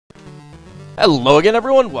Hello again,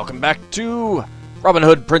 everyone. Welcome back to Robin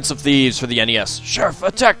Hood, Prince of Thieves for the NES. Sheriff,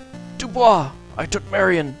 attack Dubois. I took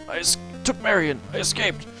Marion. I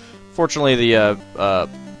escaped. Fortunately, the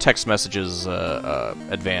text messages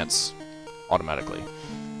advance automatically.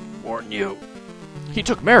 Warn you. He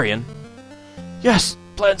took Marion? Yes,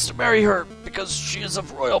 plans to marry her because she is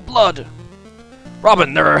of royal blood.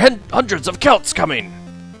 Robin, there are hundreds of Celts coming.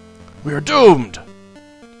 We are doomed.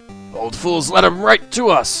 Old fools led him right to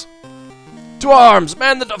us. To arms!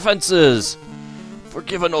 Man the defenses!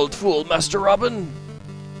 Forgive an old fool, Master Robin.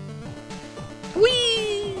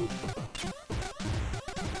 Whee!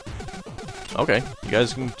 Okay, you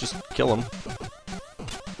guys can just kill him.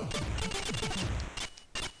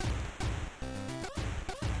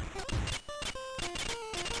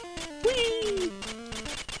 Whee!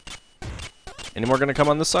 Any more gonna come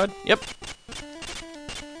on this side? Yep.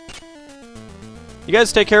 You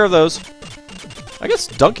guys take care of those. I guess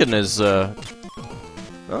Duncan is, oh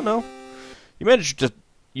no. You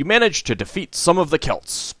managed to defeat some of the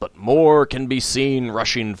Celts, but more can be seen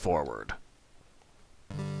rushing forward.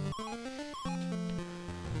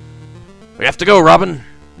 We have to go, Robin.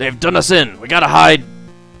 They've done us in. We gotta hide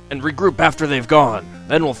and regroup after they've gone.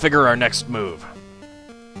 Then we'll figure our next move.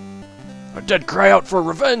 Our dead cry out for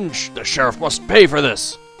revenge. The sheriff must pay for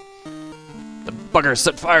this. The buggers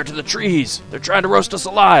set fire to the trees. They're trying to roast us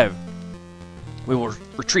alive. We will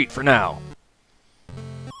retreat for now.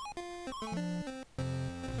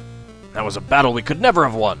 That was a battle we could never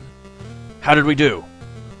have won. How did we do?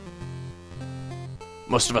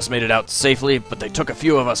 Most of us made it out safely, but they took a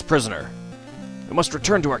few of us prisoner. We must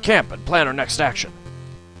return to our camp and plan our next action.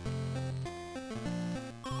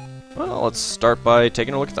 Well, let's start by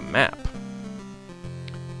taking a look at the map.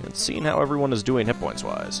 And seeing how everyone is doing hit points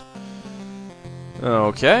wise.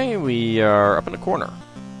 Okay, we are up in a corner.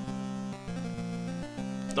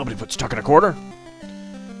 Nobody puts Tuck in a corner.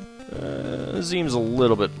 Seems a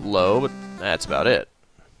little bit low, but that's about it.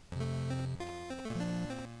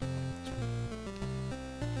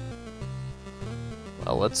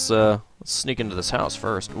 Well, let's sneak into this house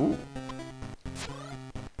first. Ooh.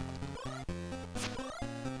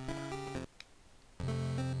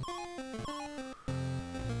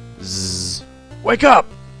 Zzz. Wake up!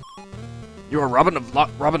 You are Robin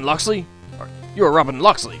Locksley? You are Robin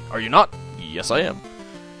Locksley, are you not? Yes, I am.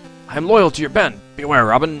 I am loyal to your band. Beware,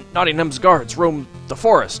 Robin. Nottingham's guards roam the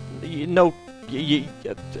forest.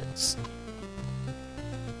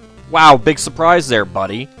 Wow, big surprise there,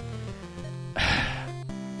 buddy.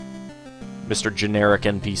 Mr. Generic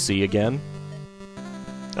NPC again.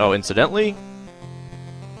 Oh, incidentally...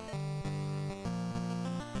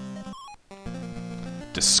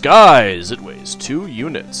 Disguise! It weighs 2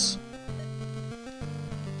 units.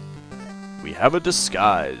 We have a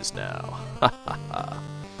disguise now. Ha ha ha.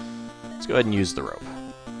 Let's go ahead and use the rope.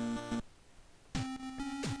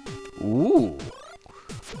 Ooh.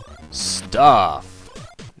 Stuff.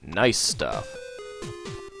 Nice stuff.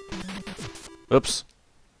 Oops.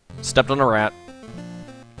 Stepped on a rat.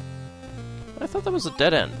 I thought that was a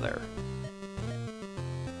dead end there.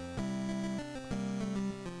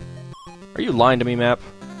 Are you lying to me, map?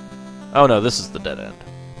 Oh no, this is the dead end.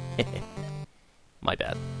 My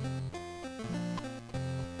bad.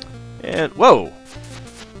 And, whoa!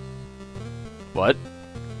 What?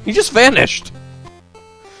 He just vanished!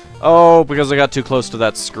 Oh, because I got too close to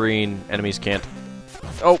that screen. Enemies can't...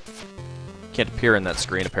 Oh! Can't appear in that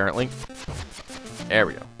screen, apparently. There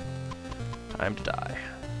we go. Time to die.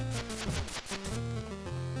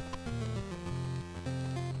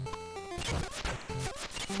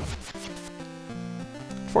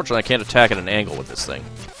 Unfortunately, I can't attack at an angle with this thing.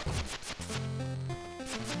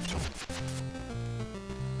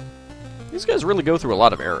 These guys really go through a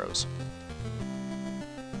lot of arrows.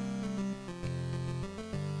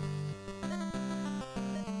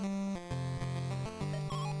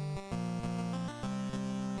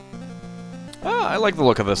 I like the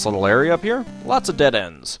look of this little area up here. Lots of dead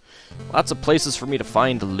ends. Lots of places for me to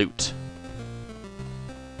find loot.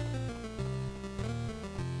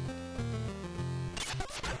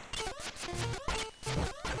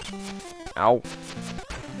 Ow.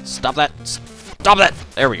 Stop that. Stop that!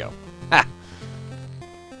 There we go. Ha!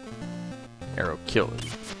 Arrow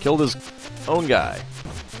killed his own guy.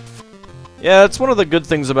 Yeah, it's one of the good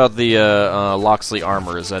things about the Locksley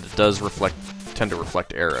armor is that it does tend to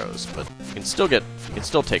reflect arrows, but you can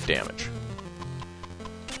still take damage.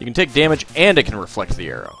 You can take damage and it can reflect the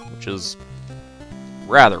arrow, which is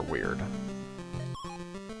rather weird.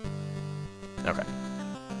 Okay.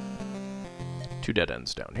 2 dead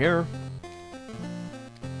ends down here.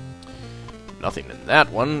 Nothing in that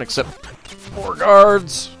one except more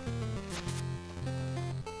guards.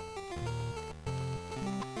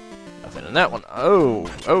 and that one. Oh,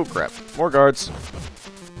 oh crap. More guards.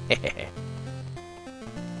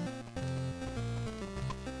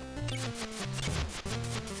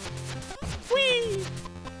 Whee!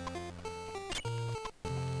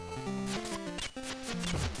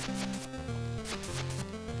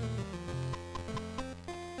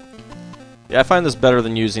 Yeah, I find this better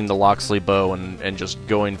than using the Locksley bow and just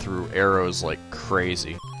going through arrows like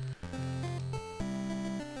crazy.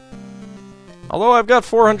 Although I've got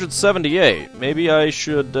 478, maybe I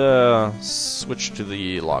should switch to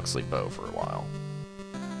the Locksley bow for a while.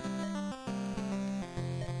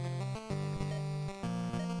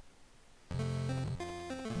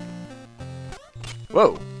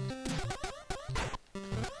 Whoa!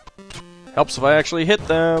 Helps if I actually hit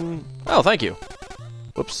them. Oh, thank you.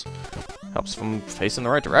 Whoops. Helps if I'm facing the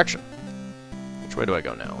right direction. Which way do I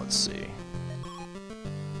go now? Let's see.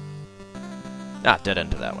 Ah, dead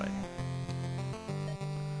end to that way.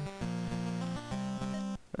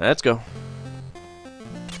 Let's go.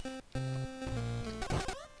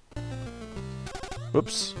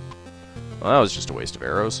 Whoops. Well, that was just a waste of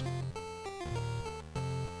arrows.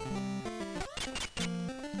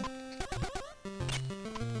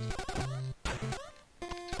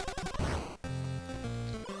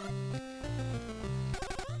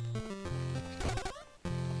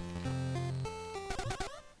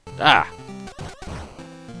 Ah!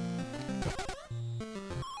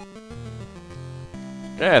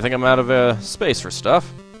 Okay, I think I'm out of space for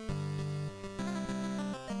stuff.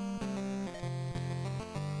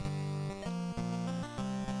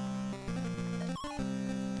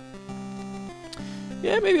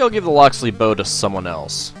 Yeah, maybe I'll give the Locksley bow to someone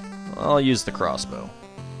else. I'll use the crossbow.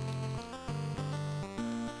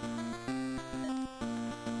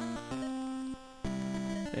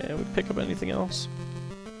 Yeah, we pick up anything else?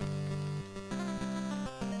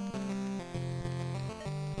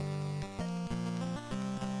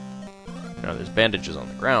 Now, there's bandages on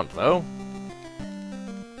the ground, though.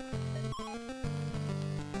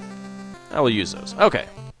 I will use those. Okay.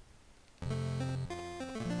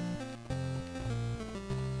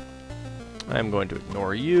 I'm going to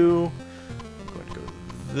ignore you. I'm going to go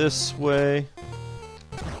this way.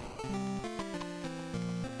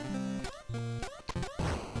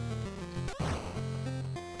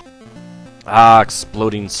 Ah,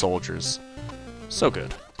 exploding soldiers. So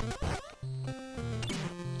good.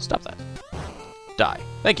 Stop that. Die.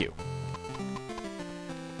 Thank you.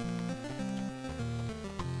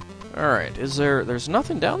 Alright, is there's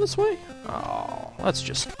nothing down this way? Oh, let's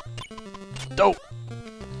just... Dope!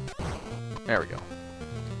 There we go.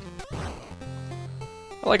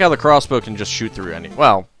 I like how the crossbow can just shoot through any...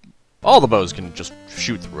 Well, all the bows can just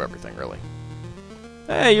shoot through everything, really.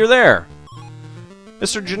 Hey, you're there!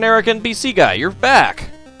 Mr. Generic NPC guy, you're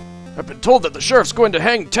back! I've been told that the sheriff's going to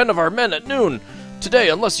hang 10 of our men at noon today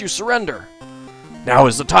unless you surrender. Now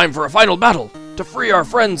is the time for a final battle, to free our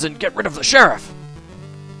friends and get rid of the sheriff.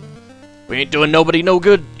 We ain't doing nobody no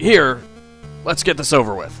good here. Let's get this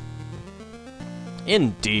over with.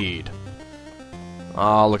 Indeed.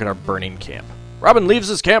 Ah, look at our burning camp. Robin leaves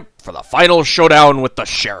his camp for the final showdown with the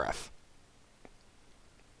sheriff.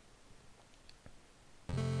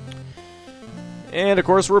 And, of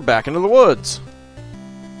course, we're back into the woods.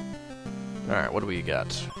 Alright, what do we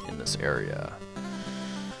got in this area?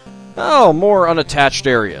 Oh, more unattached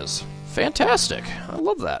areas. Fantastic. I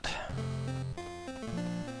love that.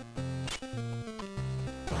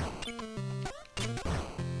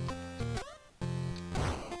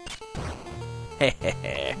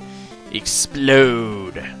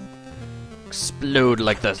 Explode. Explode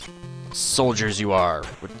like the soldiers you are.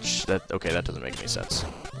 Which, okay, that doesn't make any sense.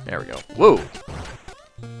 There we go. Whoa.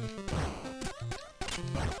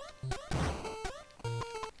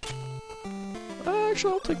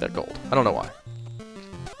 Actually, I'll take that gold. I don't know why.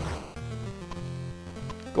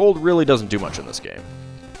 Gold really doesn't do much in this game.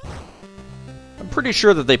 I'm pretty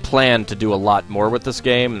sure that they planned to do a lot more with this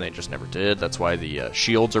game, and they just never did. That's why the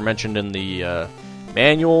shields are mentioned in the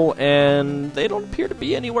manual, and they don't appear to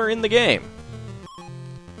be anywhere in the game.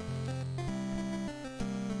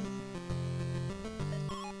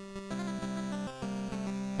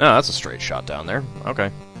 No, that's a straight shot down there. Okay.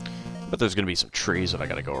 But there's going to be some trees that I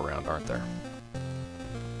got to go around, aren't there?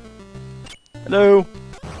 Hello.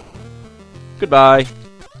 Goodbye.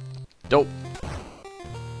 Dope.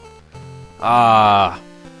 Ah.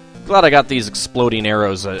 Glad I got these exploding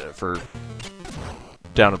arrows for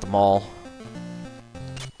down at the mall.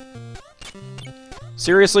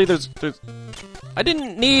 Seriously, there's I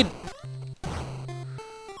didn't need...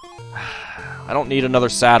 I don't need another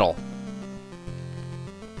saddle.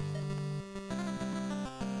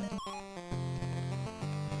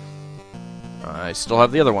 I still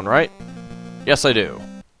have the other one, right? Yes, I do.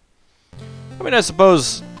 I mean, I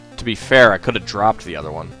suppose, to be fair, I could have dropped the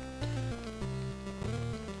other one.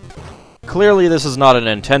 Clearly, this is not a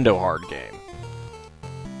Nintendo hard game.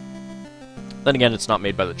 Then again, it's not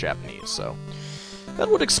made by the Japanese, so that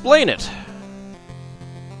would explain it.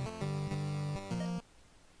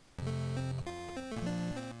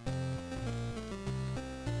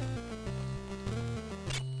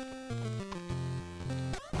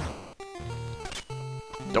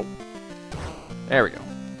 Nope. There we go.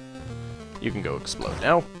 You can go explode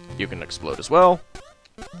now. You can explode as well.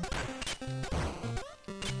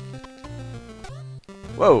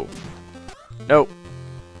 Whoa. Nope.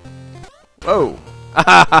 Whoa.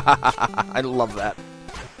 I love that.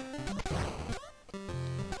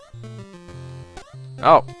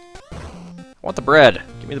 Oh. I want the bread.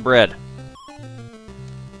 Give me the bread.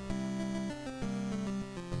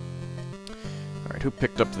 Alright, who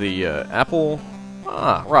picked up the apple?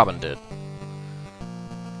 Ah, Robin did.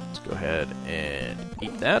 Let's go ahead and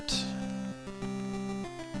eat that.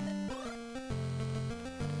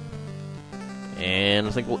 And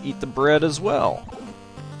I think we'll eat the bread as well.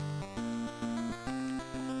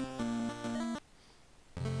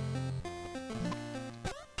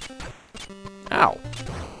 Ow.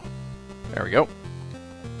 There we go.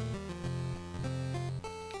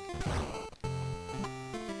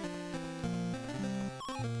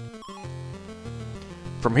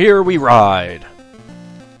 From here we ride.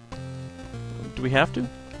 Do we have to?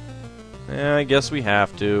 Yeah, I guess we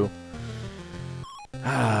have to.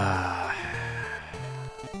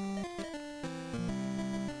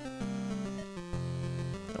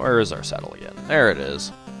 Where is our saddle again? There it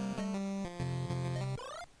is.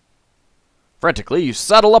 Frantically, you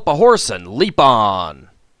saddle up a horse and leap on.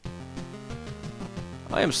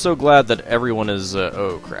 I am so glad that everyone is,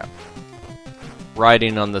 oh crap,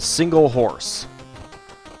 riding on the single horse.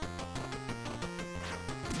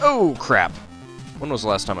 Oh crap. When was the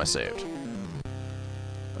last time I saved?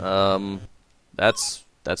 That's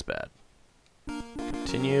bad.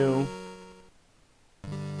 Continue.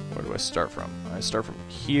 Where do I start from? I start from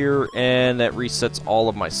here, and that resets all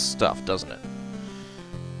of my stuff, doesn't it?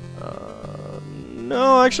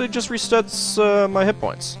 No, actually it just resets my hit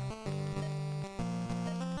points.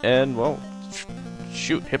 And, well,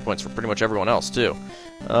 shoot, hit points for pretty much everyone else, too.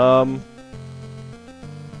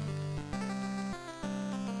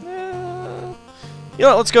 You know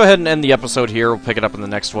what, let's go ahead and end the episode here. We'll pick it up in the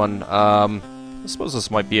next one. I suppose this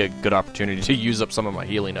might be a good opportunity to use up some of my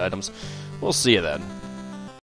healing items. We'll see you then.